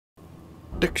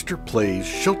Dexter Plays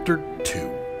Sheltered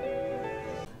 2.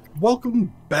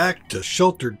 Welcome back to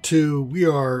Sheltered 2. We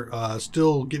are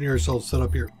still getting ourselves set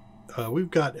up here. We've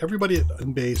got everybody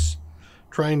in base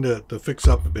trying to fix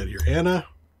up a bit here. Anna,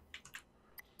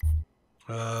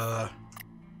 let's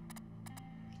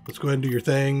go ahead and do your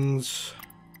things.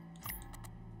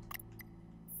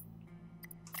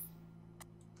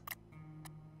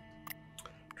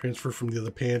 Transfer from the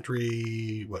other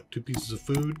pantry. What, 2 pieces of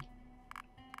food?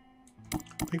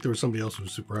 I think there was somebody else who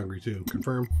was super hungry too.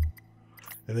 Confirm.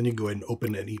 And then you can go ahead and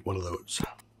open and eat one of those.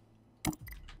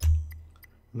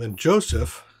 And then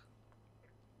Joseph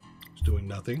is doing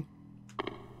nothing.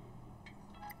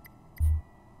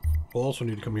 We'll also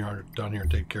need to come down here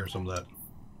and take care of some of that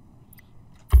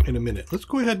in a minute. Let's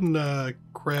go ahead and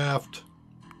craft.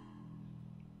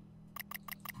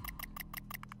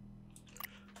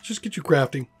 Let's just get you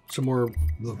crafting some more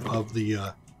of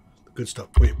the good stuff.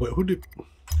 Wait, who did?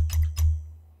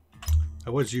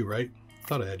 That was you, right?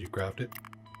 Thought I had you craft it.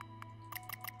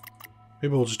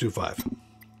 Maybe we'll just do 5.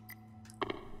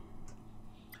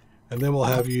 And then we'll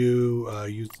have you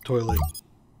use the toilet.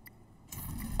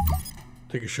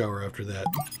 Take a shower after that.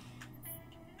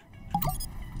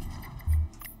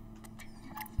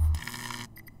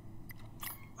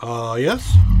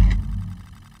 Yes.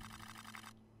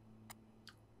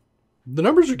 The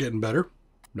numbers are getting better.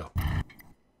 No.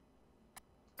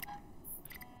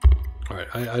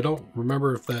 Alright, I don't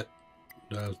remember if that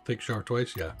take a shower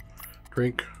twice. Yeah.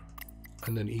 Drink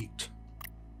and then eat.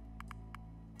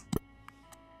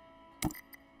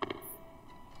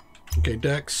 Okay,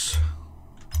 Dex.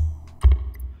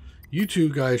 You two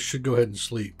guys should go ahead and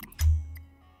sleep.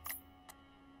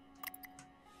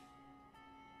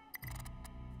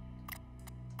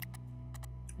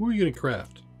 Who are you going to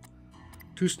craft?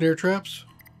 2 snare traps?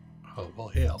 Oh, well,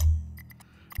 hell.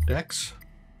 Dex?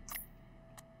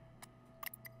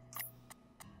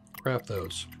 Craft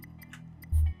those.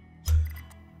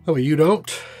 Oh, you don't.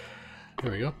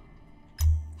 There we go.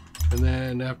 And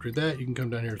then after that, you can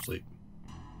come down here and sleep.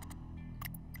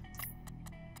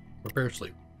 Prepare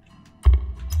sleep.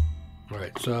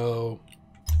 Alright, so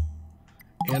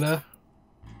Anna.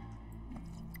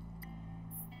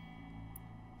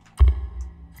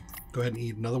 Go ahead and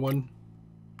eat another one.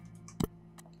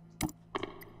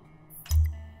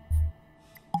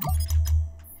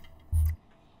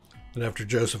 And after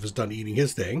Joseph is done eating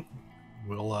his thing,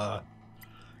 we'll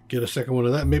get a second one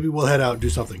of that. Maybe we'll head out and do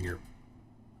something here.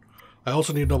 I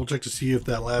also need to double check to see if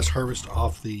that last harvest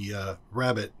off the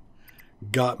rabbit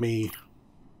got me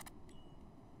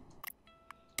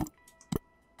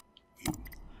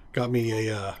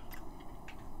a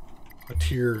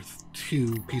tier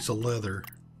 2 piece of leather.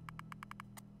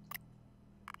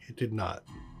 It did not.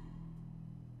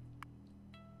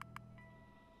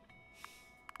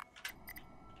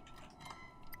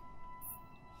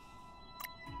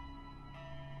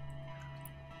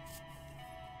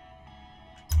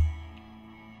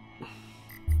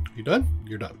 You done?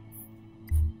 You're done.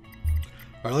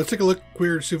 Alright, let's take a look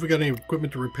here to see if we got any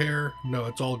equipment to repair. No,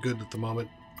 it's all good at the moment.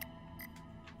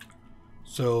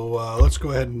 So let's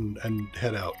go ahead and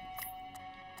head out.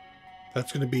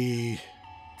 That's going to be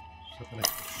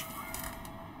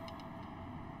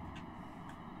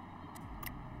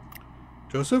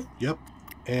Joseph? Yep.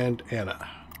 And Anna.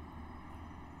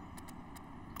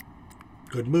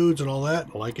 Good moods and all that.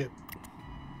 I like it.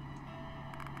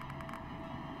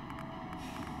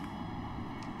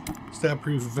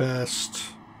 Stab-proof vest.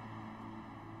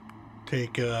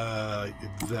 Take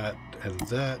that and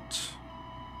that.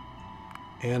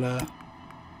 Anna.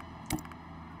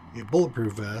 A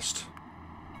bulletproof vest.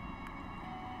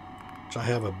 Which I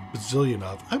have a bazillion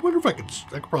of. I wonder if I could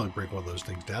probably break one of those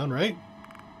things down, right?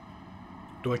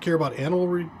 Do I care about animal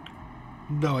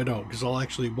No, I don't, because I'll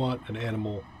actually want an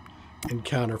animal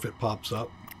encounter if it pops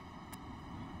up.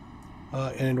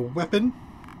 And a weapon.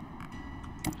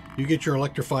 You get your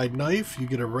electrified knife. You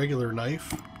get a regular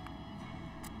knife.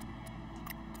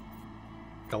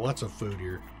 Got lots of food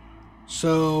here.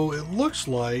 So it looks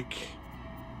like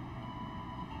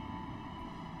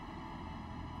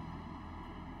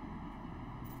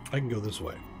I can go this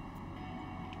way.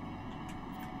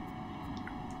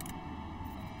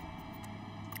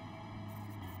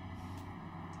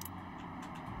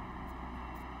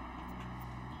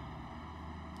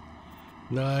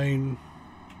 Nine,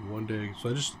 one day. So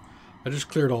I just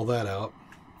cleared all that out.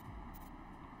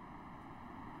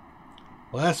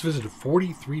 Last visited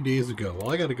 43 days ago.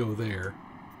 Well, I got to go there.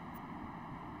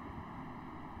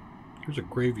 Here's a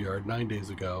graveyard 9 days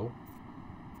ago.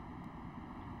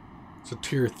 It's a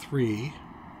tier 3.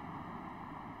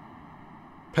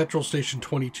 Petrol station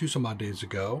 22 some odd days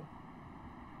ago.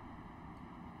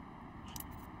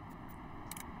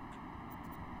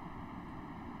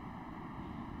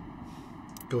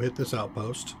 go hit this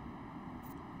outpost.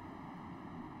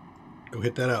 Go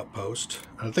hit that outpost.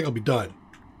 And I think I'll be done.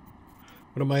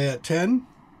 What am I at? 10?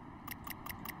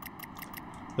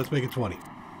 Let's make it 20.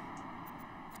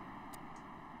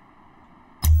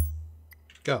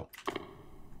 Go.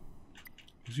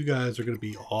 Because you guys are going to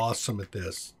be awesome at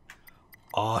this.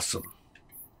 Awesome.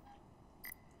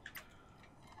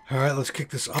 Alright, let's kick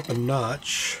this up a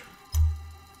notch.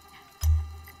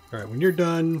 Alright, when you're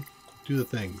done, do the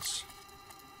things.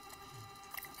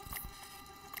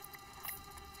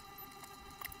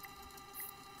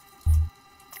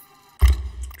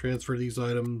 Transfer these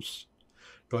items.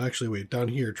 No, actually, wait, down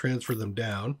here, transfer them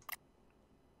down.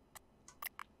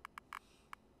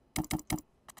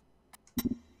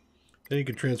 Then you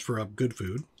can transfer up good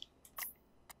food.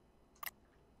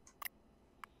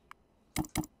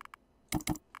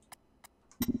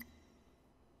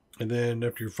 And then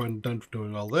after you're done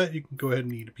doing all that, you can go ahead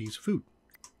and eat a piece of food.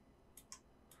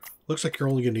 Looks like you're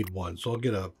only going to need one, so I'll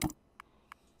get a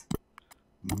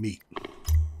meat.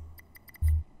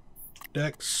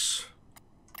 Dex.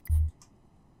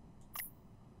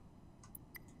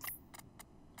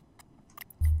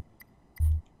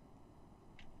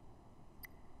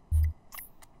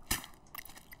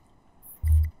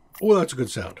 Oh, that's a good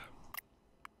sound.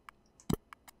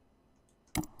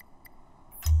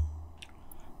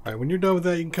 Alright, when you're done with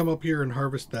that, you can come up here and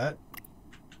harvest that.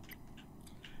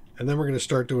 And then we're going to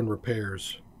start doing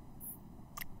repairs.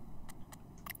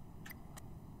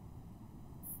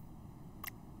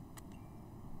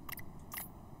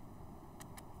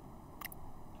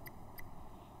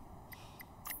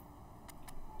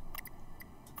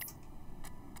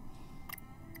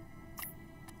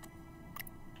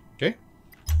 Okay.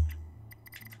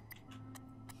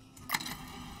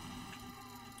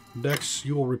 Dex,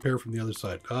 you will repair from the other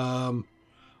side.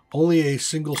 Only a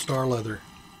single star leather.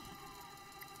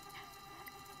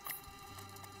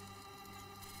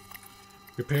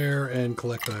 Repair and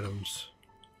collect items.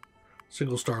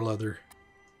 Single star leather.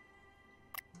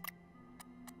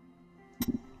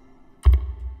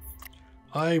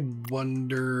 I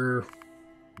wonder.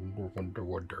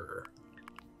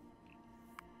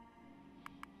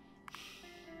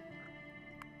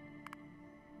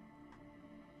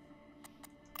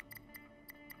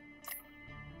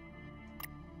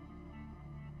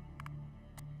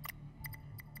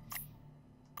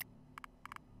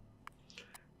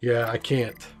 Yeah, I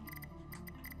can't.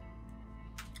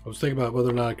 I was thinking about whether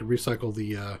or not I could recycle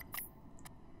the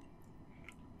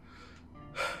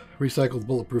recycled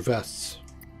bulletproof vests.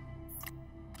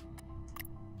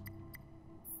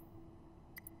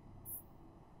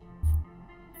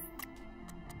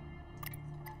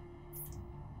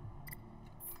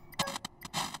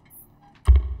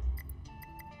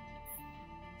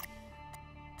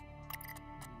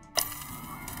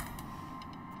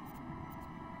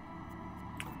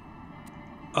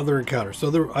 Other encounters.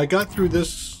 So I got through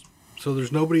this, so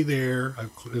there's nobody there.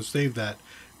 I've saved that.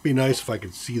 It'd be nice if I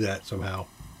could see that somehow.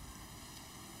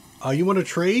 You want to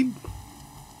trade?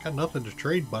 Got nothing to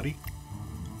trade, buddy.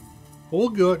 Well,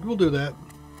 we'll do that.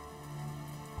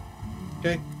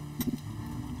 Okay.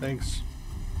 Thanks.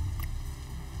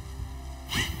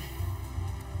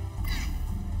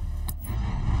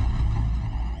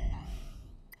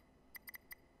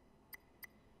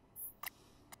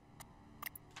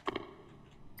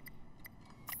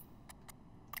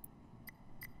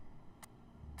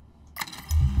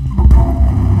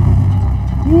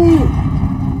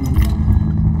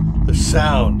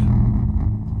 Sound.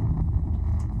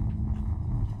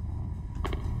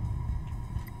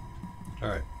 All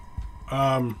right.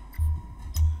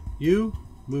 You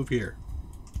move here.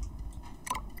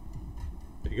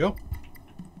 There you go.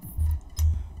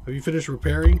 Have you finished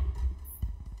repairing?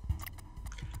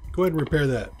 Go ahead and repair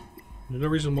that. There's no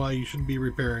reason why you shouldn't be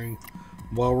repairing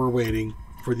while we're waiting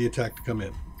for the attack to come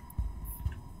in.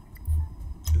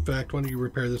 In fact, why don't you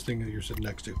repair this thing that you're sitting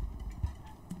next to?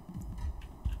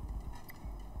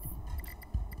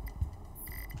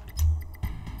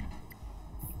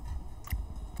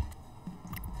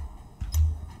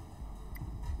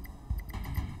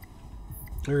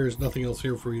 There's nothing else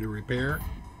here for you to repair.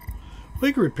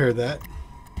 We can repair that.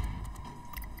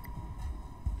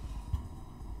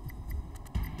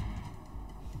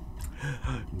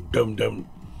 Dum dum.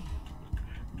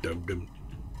 Dum dum.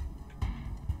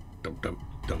 Dum dum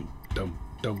dum dum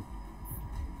dum.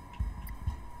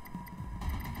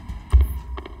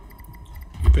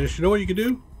 You finished? You know what you can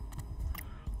do?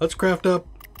 Let's craft up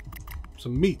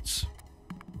some meats.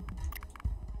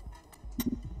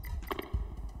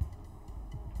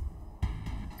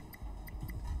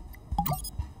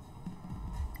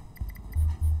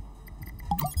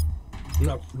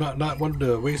 Not wanting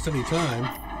to waste any time.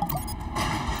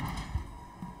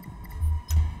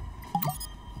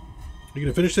 You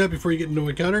gonna finish that before you get into an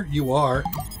encounter? You are.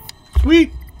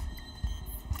 Sweet!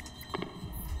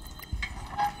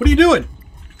 What are you doing?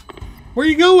 Where are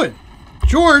you going?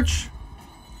 George!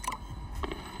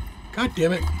 God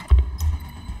damn it.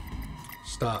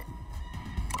 Stop.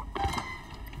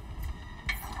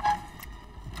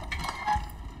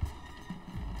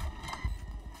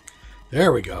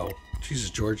 There we go. Jesus,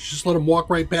 George. Just let him walk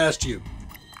right past you.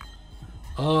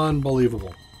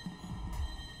 Unbelievable.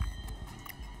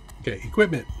 Okay,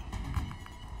 equipment.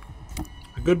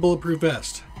 A good bulletproof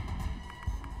vest.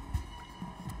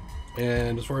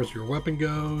 And as far as your weapon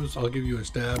goes, I'll give you a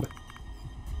stab.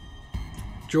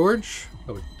 George?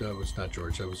 Oh, that was not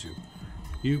George. That was you.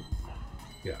 You.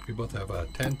 Yeah, we both have a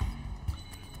 10.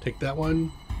 Take that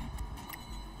one.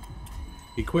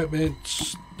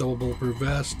 Equipment. Double bulletproof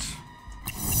vest.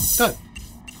 Done.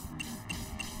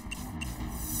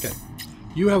 Okay.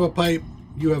 You have a pipe.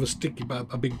 You have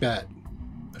a big bat.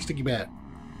 A sticky bat.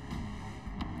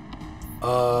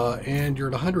 And you're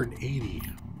at 180.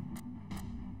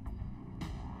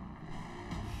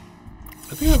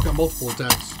 I think I've got multiple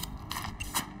attacks.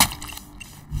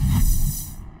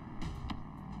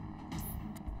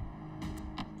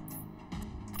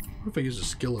 What if I use a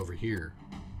skill over here?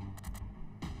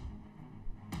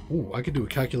 Oh, I could do a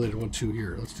calculated 1-2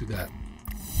 here. Let's do that.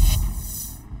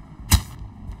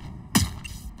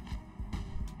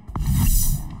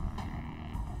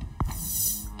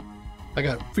 I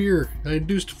got fear. I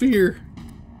induced fear.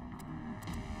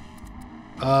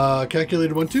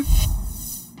 Calculated 1-2.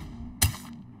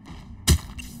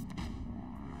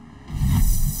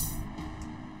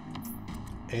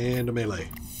 And a melee.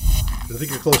 I think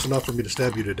you're close enough for me to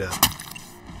stab you to death.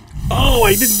 Oh,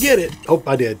 I didn't get it. Oh,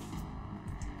 I did.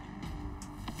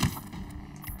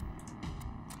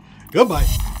 Goodbye.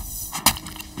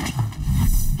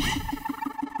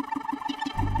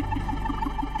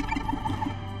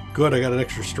 Good, I got an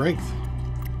extra strength.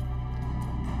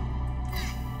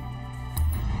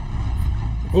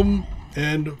 Boom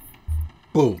and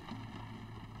boom.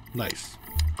 Nice.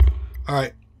 All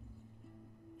right.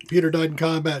 Peter died in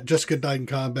combat. Jessica died in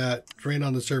combat. Drain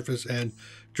on the surface, and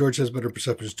George has better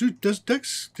perceptions. Dude, does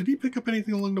Dex? Did he pick up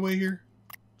anything along the way here?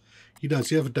 He does.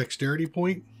 He have a dexterity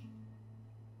point.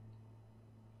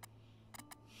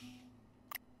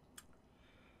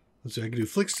 Let's see. I can do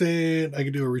flick stand. I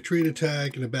can do a retreat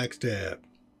attack and a backstab.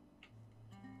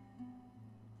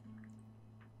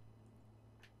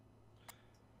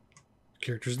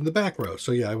 Characters in the back row.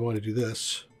 So yeah, I want to do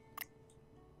this.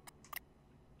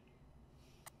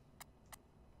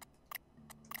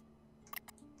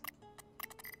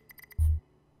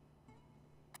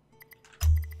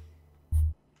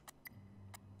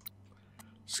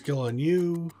 Skill on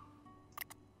you.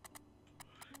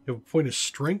 You have a point of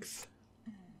strength.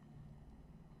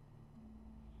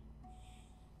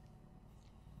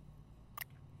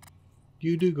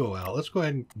 You do go out. Let's go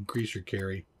ahead and increase your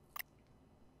carry.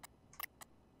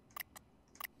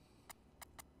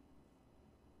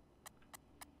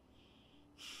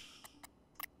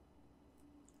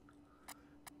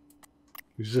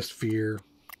 Resist fear.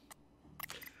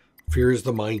 Fear is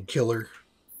the mind killer.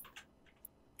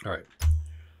 All right.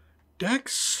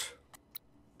 Dex.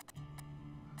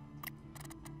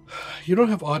 You don't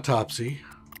have autopsy.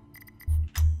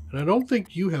 And I don't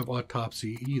think you have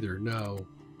autopsy either. No.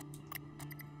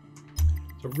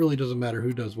 So it really doesn't matter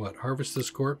who does what. Harvest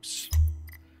this corpse.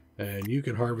 And you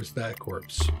can harvest that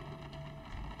corpse.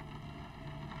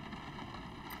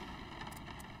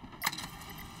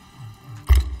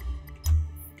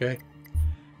 Okay.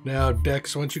 Now,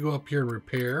 Dex, I want you to go up here and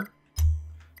repair.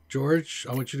 George,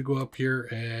 I want you to go up here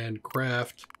and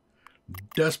craft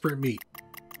desperate meat.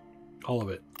 All of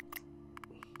it.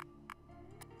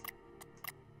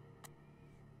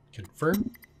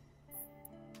 Confirm.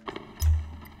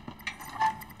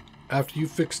 After you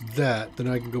fix that, then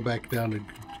I can go back down and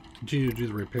continue to do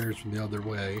the repairs from the other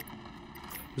way.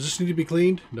 Does this need to be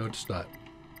cleaned? No, it does not.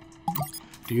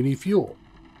 Do you need fuel?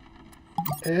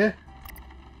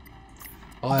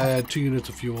 I'll add 2 units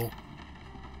of fuel.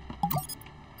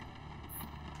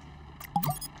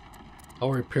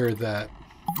 I'll repair that.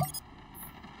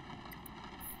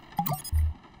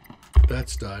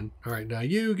 That's done. All right, now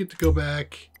you get to go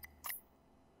back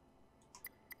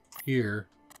here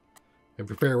and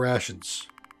prepare rations.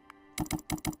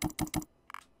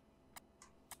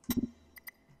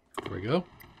 There we go.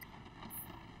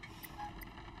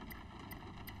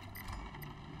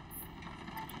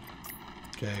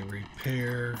 Okay,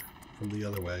 repair from the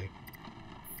other way.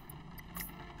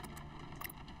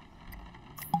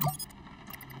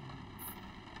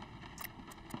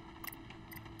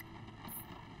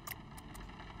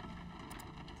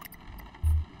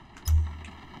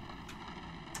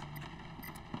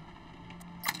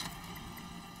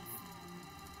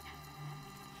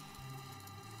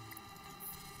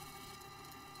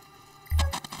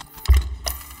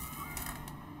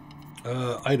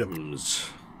 Items.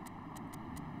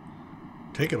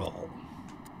 Take it all.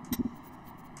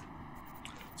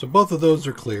 So both of those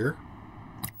are clear.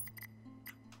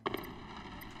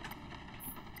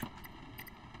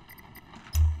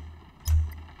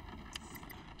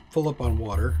 Full up on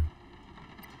water.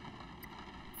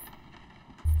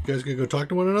 You guys gonna go talk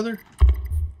to one another?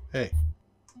 Hey.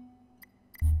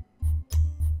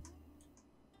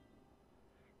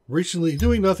 Recently,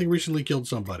 doing nothing, recently killed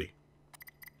somebody.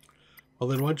 Well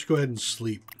then, why don't you go ahead and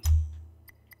sleep?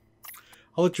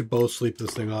 I'll let you both sleep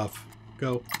this thing off.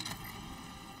 Go.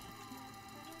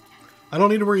 I don't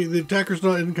need to worry. The attacker's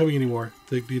not incoming anymore.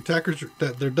 The attackers,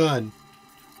 they're done.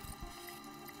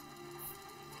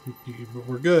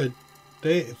 We're good.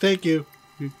 Thank you.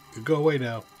 You can go away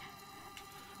now.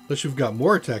 Unless you've got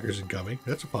more attackers incoming.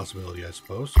 That's a possibility, I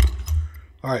suppose.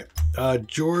 Alright.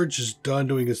 George is done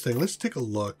doing his thing. Let's take a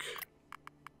look.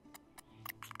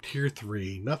 Tier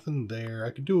 3. Nothing there. I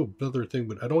can do another thing,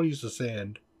 but I don't use the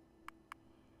sand.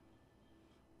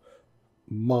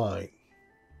 Mine.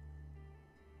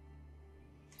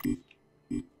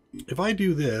 If I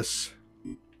do this,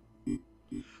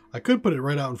 I could put it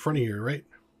right out in front of here, right?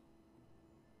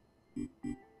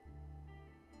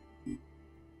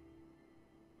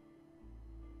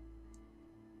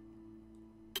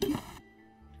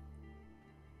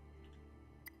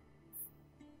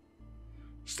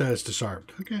 Status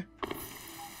disarmed. Okay.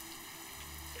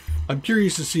 I'm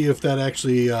curious to see if that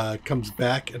actually comes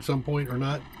back at some point or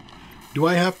not. Do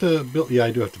I have to build? Yeah,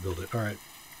 I do have to build it. All right.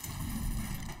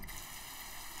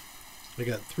 I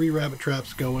got 3 rabbit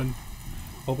traps going.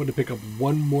 Hoping to pick up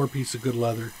one more piece of good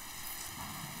leather.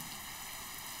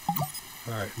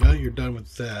 All right. Now that you're done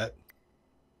with that.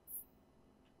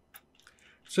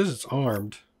 It says it's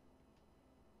armed.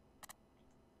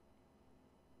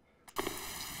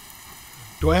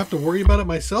 Do I have to worry about it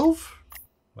myself?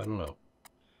 I don't know.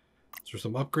 Is there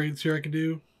some upgrades here I can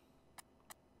do?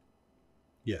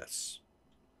 Yes.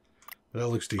 That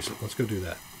looks decent. Let's go do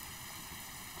that.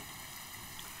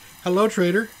 Hello,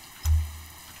 trader.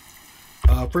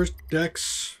 First,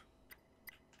 Dex.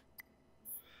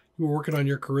 You were working on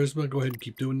your charisma. Go ahead and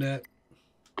keep doing that.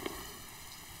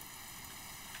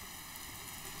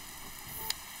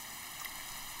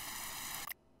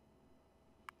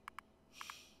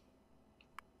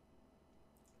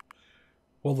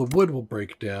 Well, the wood will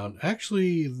break down.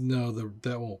 Actually, no,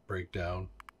 that won't break down.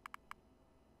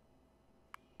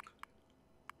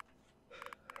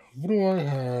 What do I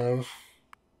have?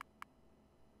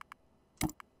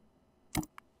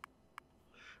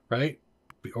 Right?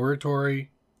 The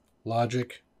oratory,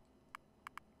 logic.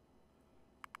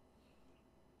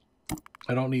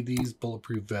 I don't need these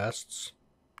bulletproof vests.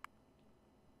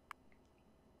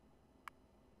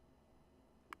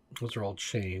 Those are all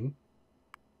chain.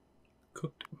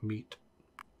 Cooked meat.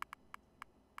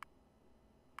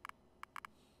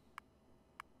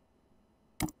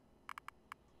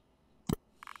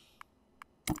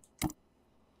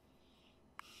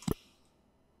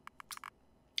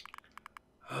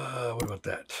 What about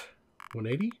that?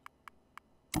 180?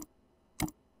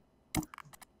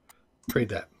 Trade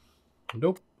that.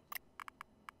 Nope.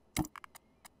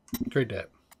 Trade that.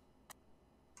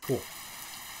 Cool.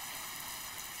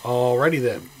 Alrighty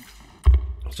then.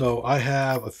 So I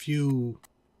have a few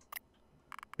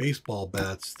baseball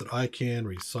bats that I can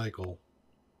recycle.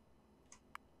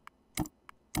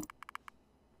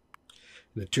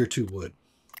 And a tier 2 wood.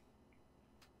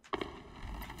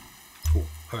 Cool.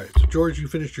 Alright, so George, you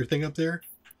finished your thing up there.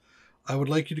 I would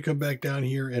like you to come back down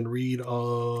here and read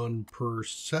on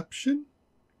perception.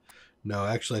 No,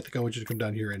 actually, I think I want you to come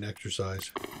down here and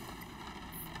exercise.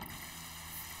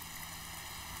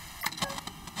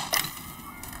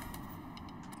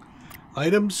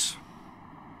 Items.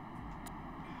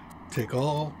 Take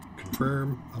all.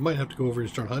 Confirm. I might have to go over and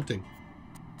start hunting.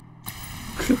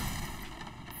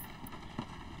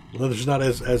 Leather's not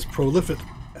as prolific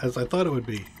as I thought it would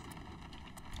be.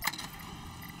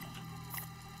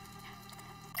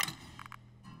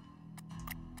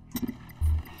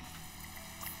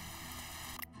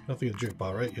 Nothing in the drink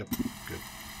bottle, right? Yep. Good.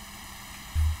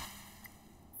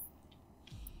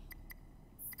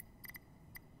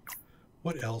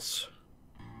 What else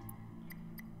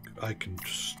could I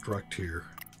construct here?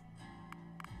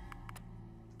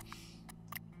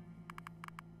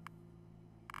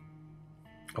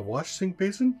 A wash sink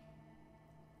basin?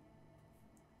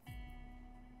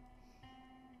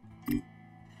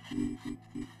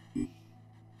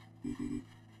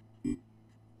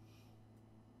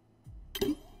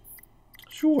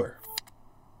 Sure.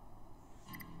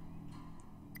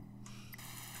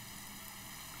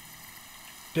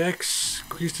 Dex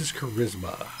increased his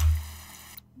charisma.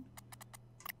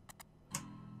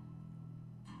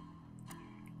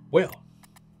 Well.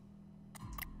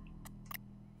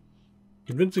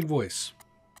 Convincing voice.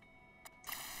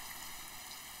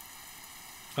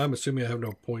 I'm assuming I have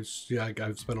no points. Yeah,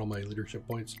 I've spent all my leadership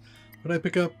points. But I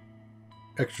pick up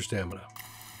extra stamina.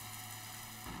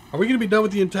 Are we going to be done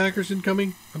with the attackers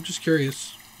incoming? I'm just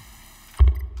curious.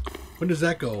 When does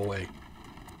that go away?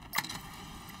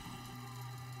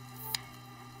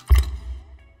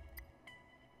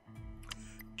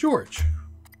 George.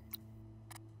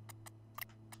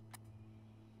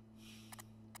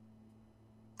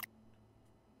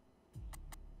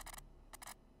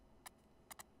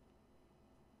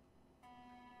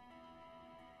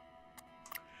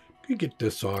 You get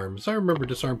disarms. I remember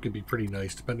disarm can be pretty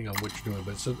nice depending on what you're doing,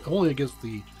 but it's only against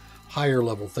the higher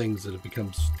level things that it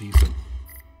becomes decent.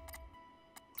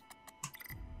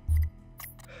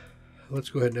 Let's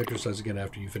go ahead and exercise again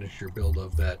after you finish your build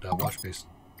of that wash basin.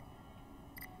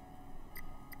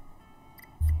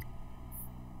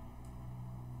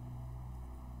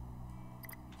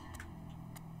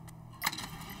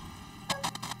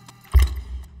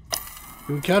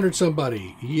 You encountered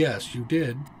somebody. Yes, you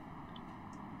did.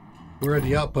 We're at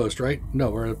the outpost, right? No,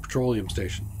 we're at a petroleum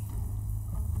station.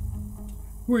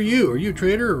 Who are you? Are you a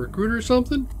trader or a recruiter or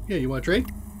something? Yeah, you want to trade?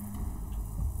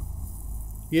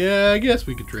 Yeah, I guess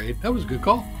we could trade. That was a good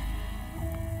call.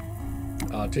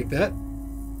 I'll take that.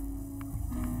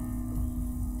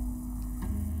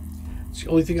 It's the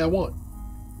only thing I want.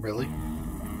 Really?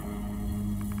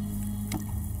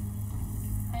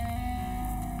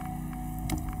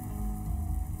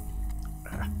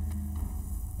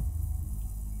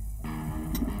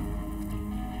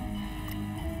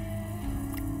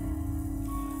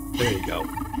 There you go.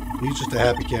 He's just a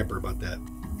happy camper about that.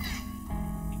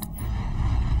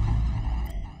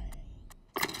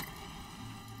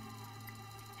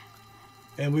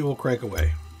 And we will crank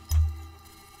away.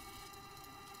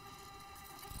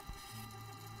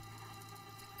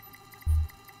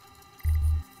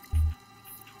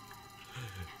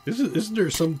 Isn't there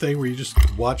something where you just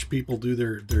watch people do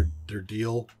their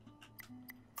deal?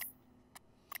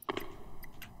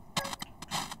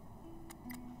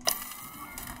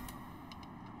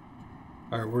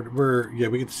 All right, yeah,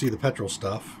 we get to see the petrol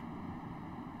stuff.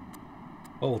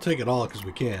 Oh, we'll take it all because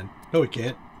we can. No, we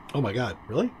can't. Oh my God,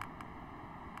 really?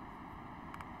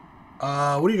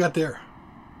 What do you got there?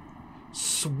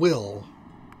 Swill.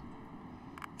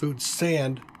 Food,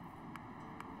 sand.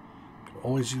 Can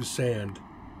always use sand.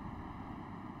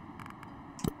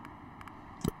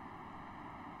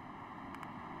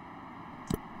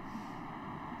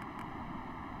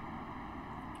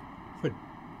 If I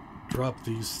drop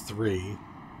these three,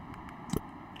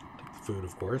 take the food,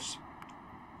 of course.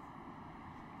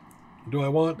 Do I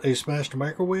want a smashed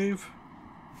microwave?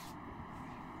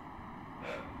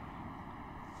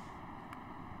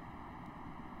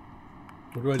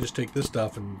 Or do I just take this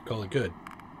stuff and call it good?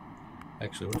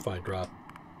 Actually, what if I drop?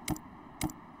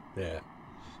 Yeah.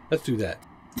 Let's do that.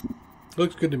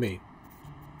 Looks good to me.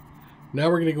 Now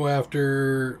we're going to go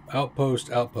after outpost.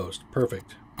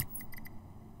 Perfect.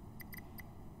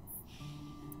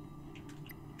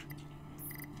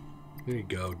 There you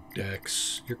go,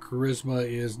 Dex. Your charisma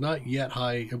is not yet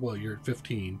high. Well, you're at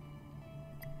 15.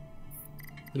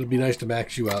 It'll be nice to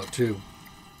max you out, too.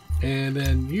 And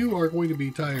then you are going to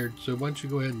be tired, so why don't you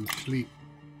go ahead and sleep.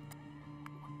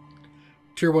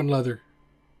 Tier 1 leather.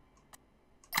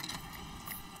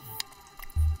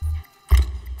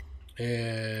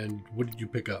 And what did you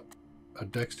pick up? A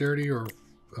dexterity or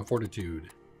a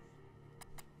fortitude?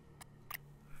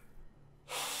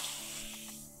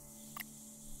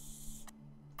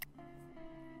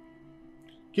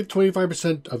 Give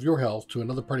 25% of your health to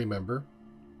another party member.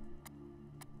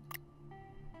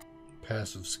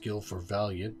 Passive skill for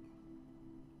Valiant.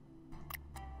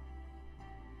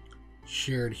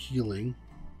 Shared healing.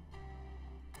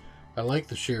 I like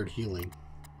the shared healing.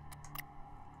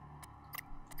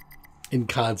 In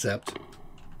concept.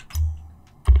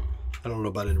 I don't know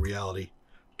about in reality.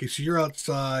 Okay, so you're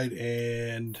outside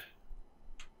and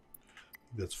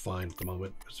that's fine at the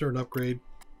moment. Is there an upgrade?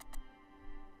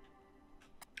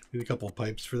 Need a couple of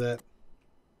pipes for that.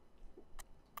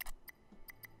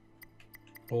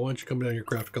 Well, why don't you come down here and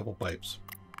craft a couple pipes?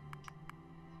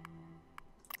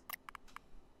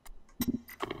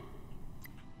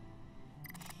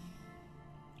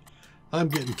 I'm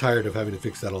getting tired of having to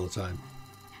fix that all the time.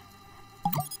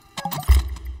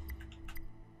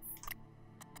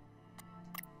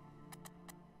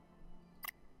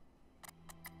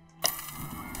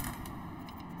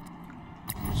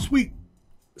 Sweet.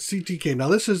 CTK. Now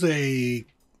this is a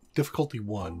difficulty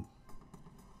 1.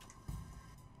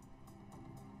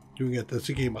 Doing it at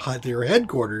the game behind their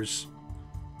headquarters.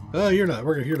 You're not.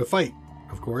 We're here to fight,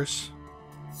 of course.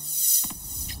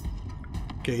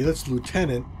 Okay, that's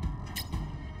lieutenant.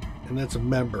 And that's a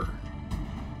member.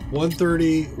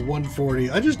 130, 140.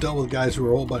 I just dealt with guys who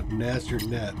are a whole bunch nastier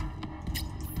than that.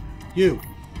 You.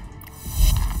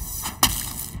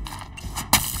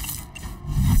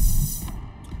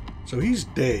 So he's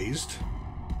dazed.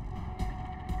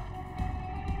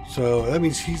 So that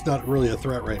means he's not really a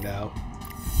threat right now.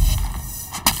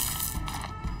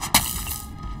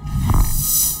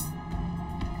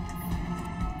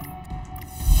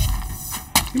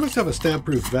 He must have a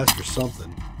stab-proof vest or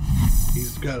something.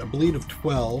 He's got a bleed of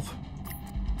 12.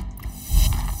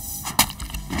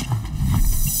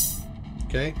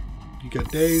 Okay, you got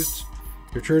dazed.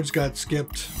 Your turns got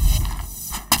skipped.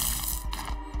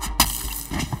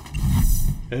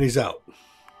 And he's out.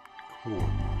 Cool.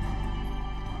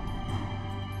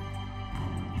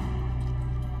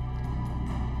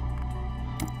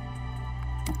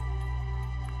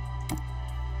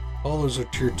 All those are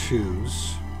tier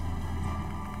 2s.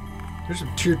 There's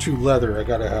some tier 2 leather. I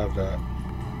gotta have that.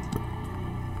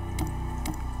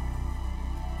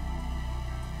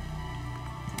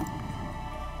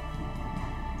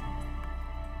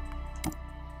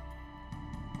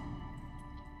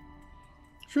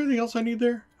 Is there anything else I need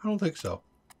there? I don't think so.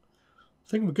 I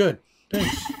think we're good.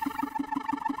 Thanks.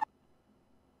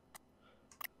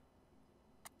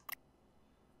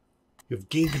 You've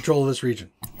gained control of this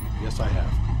region. Yes, I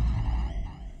have.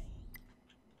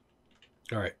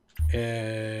 Alright.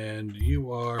 And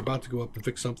you are about to go up and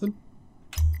fix something.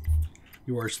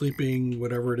 You are sleeping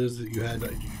whatever it is that you had.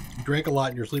 You drank a lot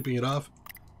and you're sleeping it off?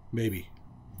 Maybe.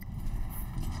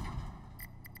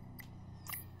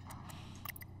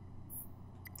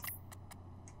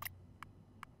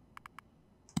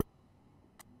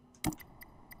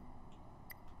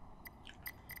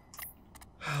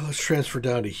 Let's transfer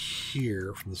down to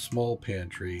here from the small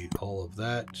pantry. All of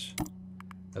that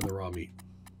and the raw meat.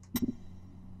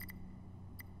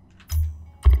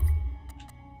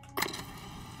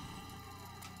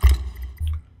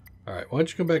 Alright, why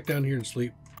don't you come back down here and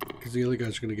sleep? Because the other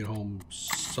guys are going to get home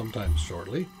sometime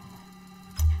shortly.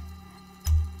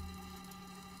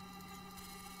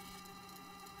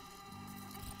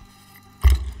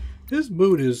 His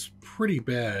mood is pretty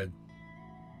bad.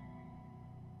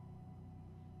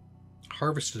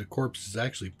 Harvested a corpse is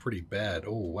actually pretty bad.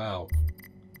 Oh, wow.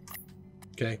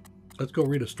 Okay, let's go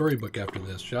read a storybook after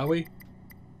this, shall we?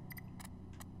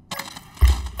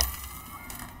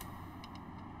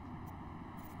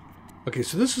 Okay,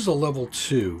 so this is a level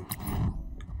 2.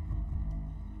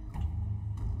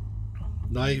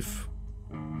 Knife.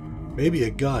 Maybe a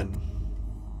gun.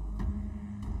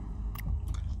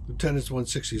 Lieutenant's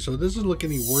 160. So this doesn't look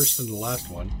any worse than the last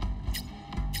one.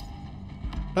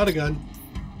 Not a gun.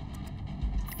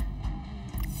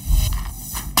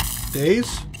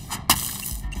 Daze.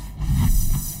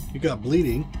 You got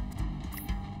bleeding.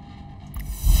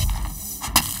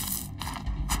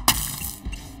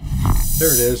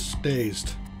 There it is,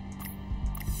 dazed.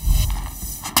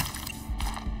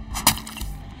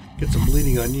 Get some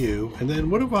bleeding on you. And then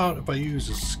what about if I use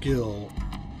a skill?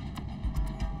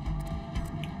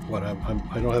 What, I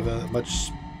don't have that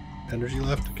much energy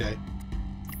left? Okay.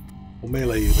 We'll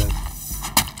melee you then.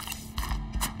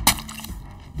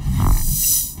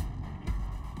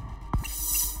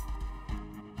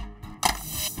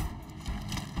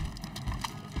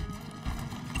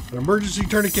 An emergency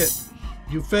tourniquet.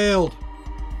 You failed.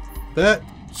 That,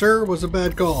 sir, was a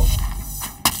bad call.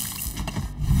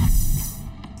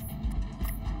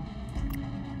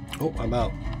 Oh, I'm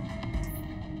out.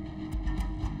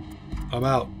 I'm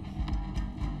out.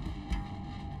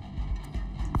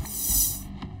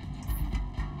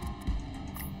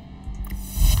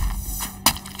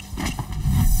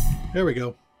 There we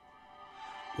go.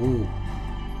 Ooh.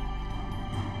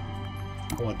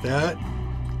 I want that.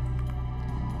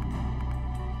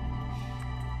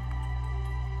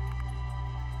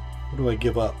 What do I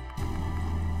give up?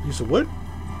 Piece of wood?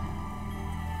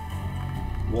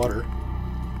 Water.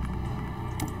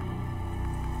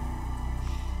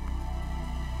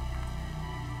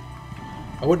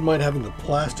 I wouldn't mind having the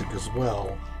plastic as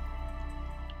well.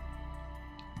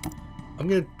 I'm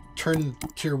going to turn the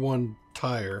tier 1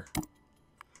 tire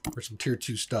for some tier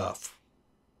 2 stuff.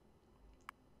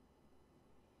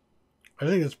 I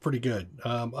think that's pretty good.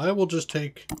 I will just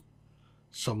take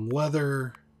some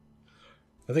leather.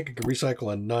 I think I could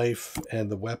recycle a knife and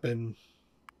the weapon.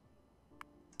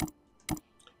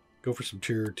 Go for some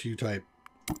tier 2 type.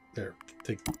 There,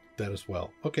 take that as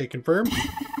well. Okay, confirm.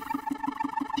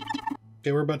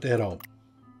 Okay, we're about to head home.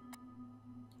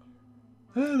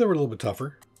 They were a little bit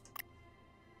tougher.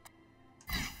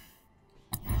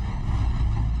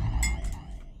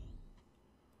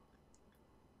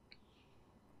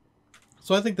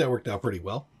 So I think that worked out pretty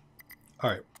well. All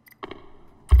right.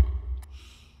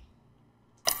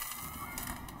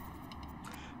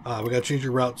 We got to change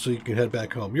your route so you can head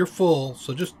back home. You're full,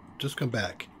 so just come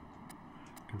back.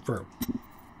 Confirm.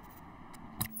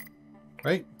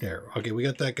 Right there. Okay, we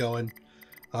got that going.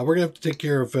 We're going to have to take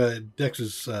care of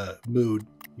Dex's mood.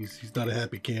 He's not a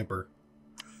happy camper.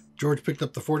 George picked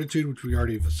up the fortitude, which we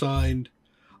already have assigned.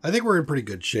 I think we're in pretty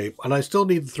good shape. And I still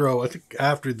need to throw, I think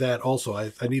after that also,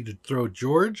 I need to throw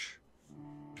George.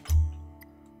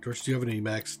 George, do you have any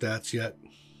max stats yet?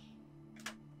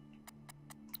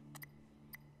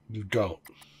 You don't.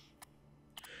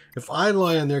 If I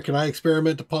lie on there, can I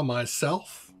experiment upon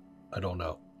myself? I don't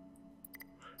know.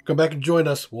 Come back and join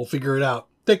us. We'll figure it out.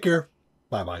 Take care.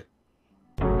 Bye-bye.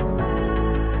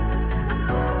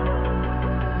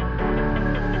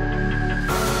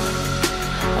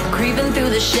 I'm creeping through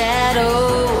the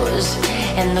shadows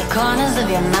in the corners of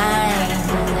your mind.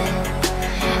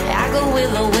 I go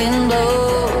with the wind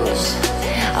blows.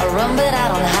 I run but I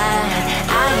don't hide.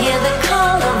 I hear the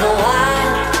call of the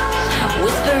wild,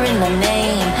 whispering the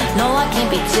name. No, I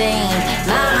can't be tamed.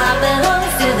 My heart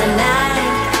belongs to the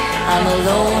night. I'm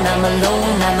alone, I'm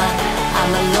alone, I'm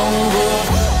a lone wolf.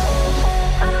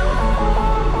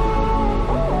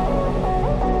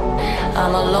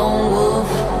 I'm a lone wolf.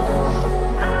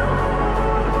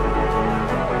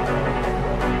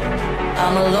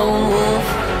 I'm a lone wolf.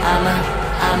 I'm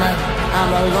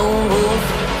a lone wolf.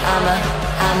 I'm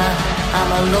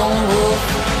a lone wolf.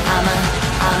 I'm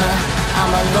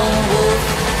a lone wolf.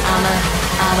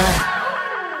 I'm a